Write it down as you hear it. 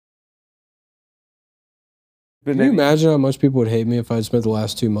Can you imagine how much people would hate me if I spent the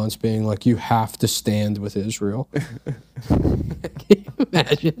last 2 months being like, you have to stand with Israel? Can you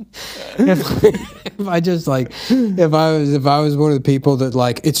imagine if I just like, if I was one of the people that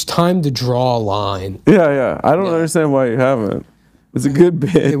like, it's time to draw a line. Yeah. I don't understand why you haven't. It's a good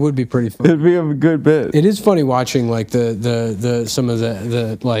bit. It would be pretty fun. It'd be a good bit. It is funny watching like some of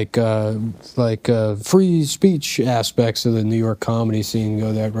the free speech aspects of the New York comedy scene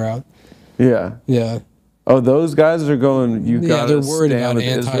go that route. Yeah. Yeah. Oh, those guys are going. They're worried about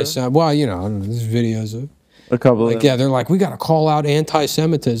anti-Semitism. Well, you know, there's videos of a couple. Like, of yeah, they're like, we got to call out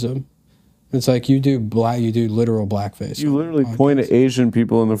anti-Semitism. It's like you do literal blackface. You literally point at Asian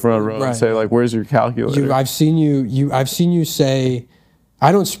people in the front row and say, like, "Where's your calculator?" I've seen you say,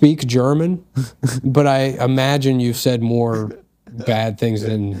 I don't speak German, but I imagine you've said more bad things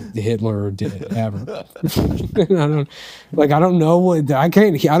than Hitler did ever. I don't know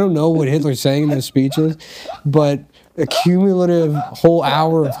what Hitler's saying in those speeches, but a cumulative whole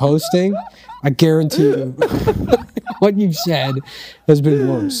hour of hosting, I guarantee you, what you've said has been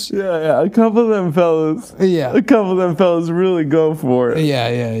worse. Yeah. A couple of them fellas. Yeah. A couple of them fellas really go for it.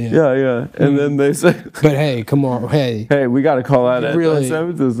 Yeah. And then they say, but hey, come on, hey, we got to call out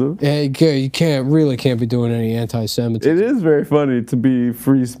anti-Semitism. Hey, you can't be doing any anti-Semitism. It is very funny to be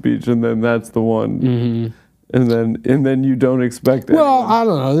free speech, and then that's the one. Mm-hmm. And then you don't expect it. Well, I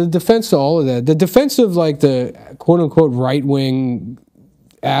don't know. The defense of all of that, the defense of like the quote unquote right wing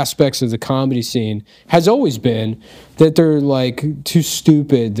aspects of the comedy scene has always been that they're like too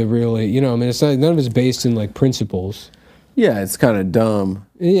stupid to really, you know, I mean, it's not, none of it's based in like principles. Yeah, it's kind of dumb.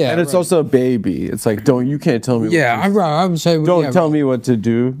 Yeah, and it's also a baby. It's like, you can't tell me. Yeah, I would say, don't tell me what to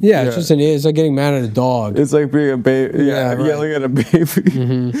do. Yeah, it's just it's like getting mad at a dog. It's like being a baby. Yeah, yelling at a baby.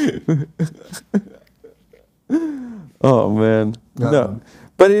 Mm-hmm. Oh man, no,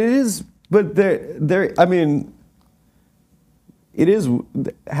 but it is. But there. I mean, it is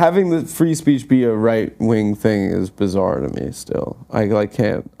having the free speech be a right wing thing is bizarre to me. Still, I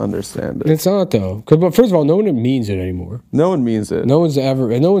can't understand it. It's not though, but first of all, no one means it anymore. No one means it. No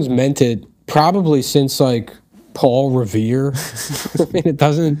one's meant it probably since like Paul Revere. I mean, it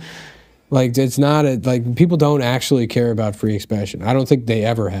doesn't. Like, it's not like people don't actually care about free expression. I don't think they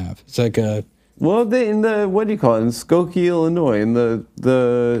ever have. It's like a. Well, in the what do you call it, in Skokie, Illinois, in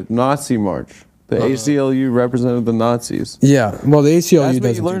the Nazi march, the ACLU represented the Nazis. Yeah, well, the ACLU That's doesn't.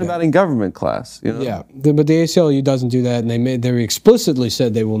 What you learn about in government class. You know? Yeah, but the ACLU doesn't do that, and they explicitly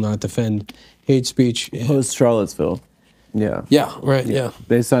said they will not defend hate speech post Charlottesville. Yeah. Yeah. Right. Yeah.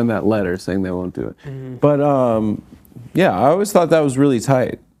 They signed that letter saying they won't do it. Mm-hmm. But yeah, I always thought that was really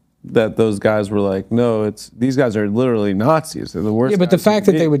tight. That those guys were like, no, these guys are literally Nazis. They're the worst. Yeah, but the fact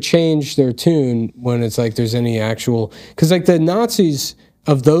that they would change their tune when it's like there's any actual, because like the Nazis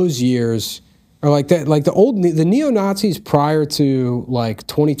of those years are like that, like the neo-Nazis prior to like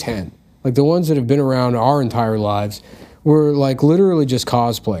 2010, like the ones that have been around our entire lives, were like literally just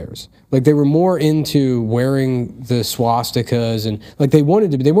cosplayers. Like they were more into wearing the swastikas and like they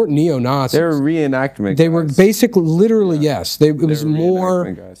wanted to be. They weren't neo-Nazis. They were reenactment. They were basically literally yes. It was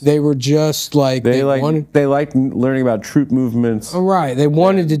more. They were just like they liked learning about troop movements. Oh, right. They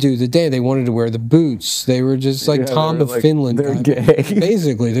wanted to do the day. They wanted to wear the boots. They were just like Tom of Finland. They're gay.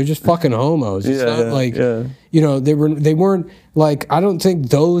 Basically, they're just fucking homos. It's not like you know they weren't like, I don't think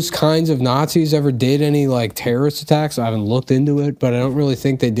those kinds of Nazis ever did any like terrorist attacks. I haven't looked into it, but I don't really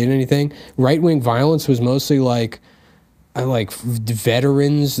think they did anything. Right-wing violence was mostly like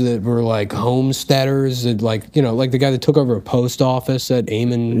veterans that were like homesteaders that like, you know, like the guy that took over a post office, that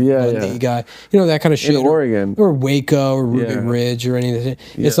Eamon Bundy guy, you know, that kind of shit. In Oregon. Or Waco or Ruby Ridge or anything.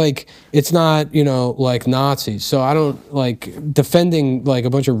 It's like, it's not, you know, like Nazis. So I don't like defending like a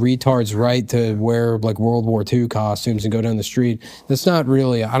bunch of retards' right to wear like World War II costumes and go down the street. That's not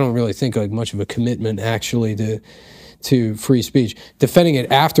really, I don't really think like much of a commitment actually to free speech. Defending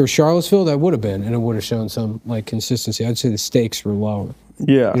it after Charlottesville, that would have been, and it would have shown some like consistency. I'd say the stakes were lower. Yeah,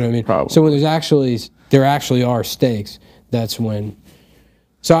 you know what I mean. Probably. So when there actually are stakes, that's when.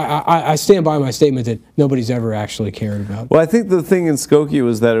 So I stand by my statement that nobody's ever actually cared about. Well, I think the thing in Skokie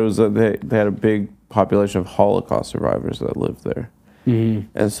was that it was they had a big population of Holocaust survivors that lived there,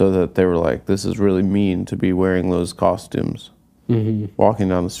 and so that they were like, this is really mean to be wearing those costumes, walking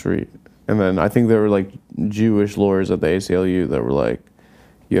down the street. And then I think there were like Jewish lawyers at the ACLU that were like,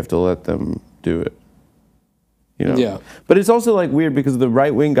 you have to let them do it. You know? Yeah. But it's also like weird because the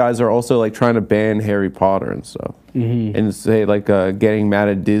right-wing guys are also like trying to ban Harry Potter and stuff. And say like getting mad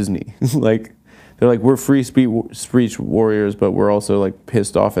at Disney. Like they're like, we're free speech warriors, but we're also like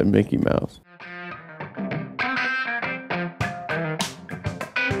pissed off at Mickey Mouse.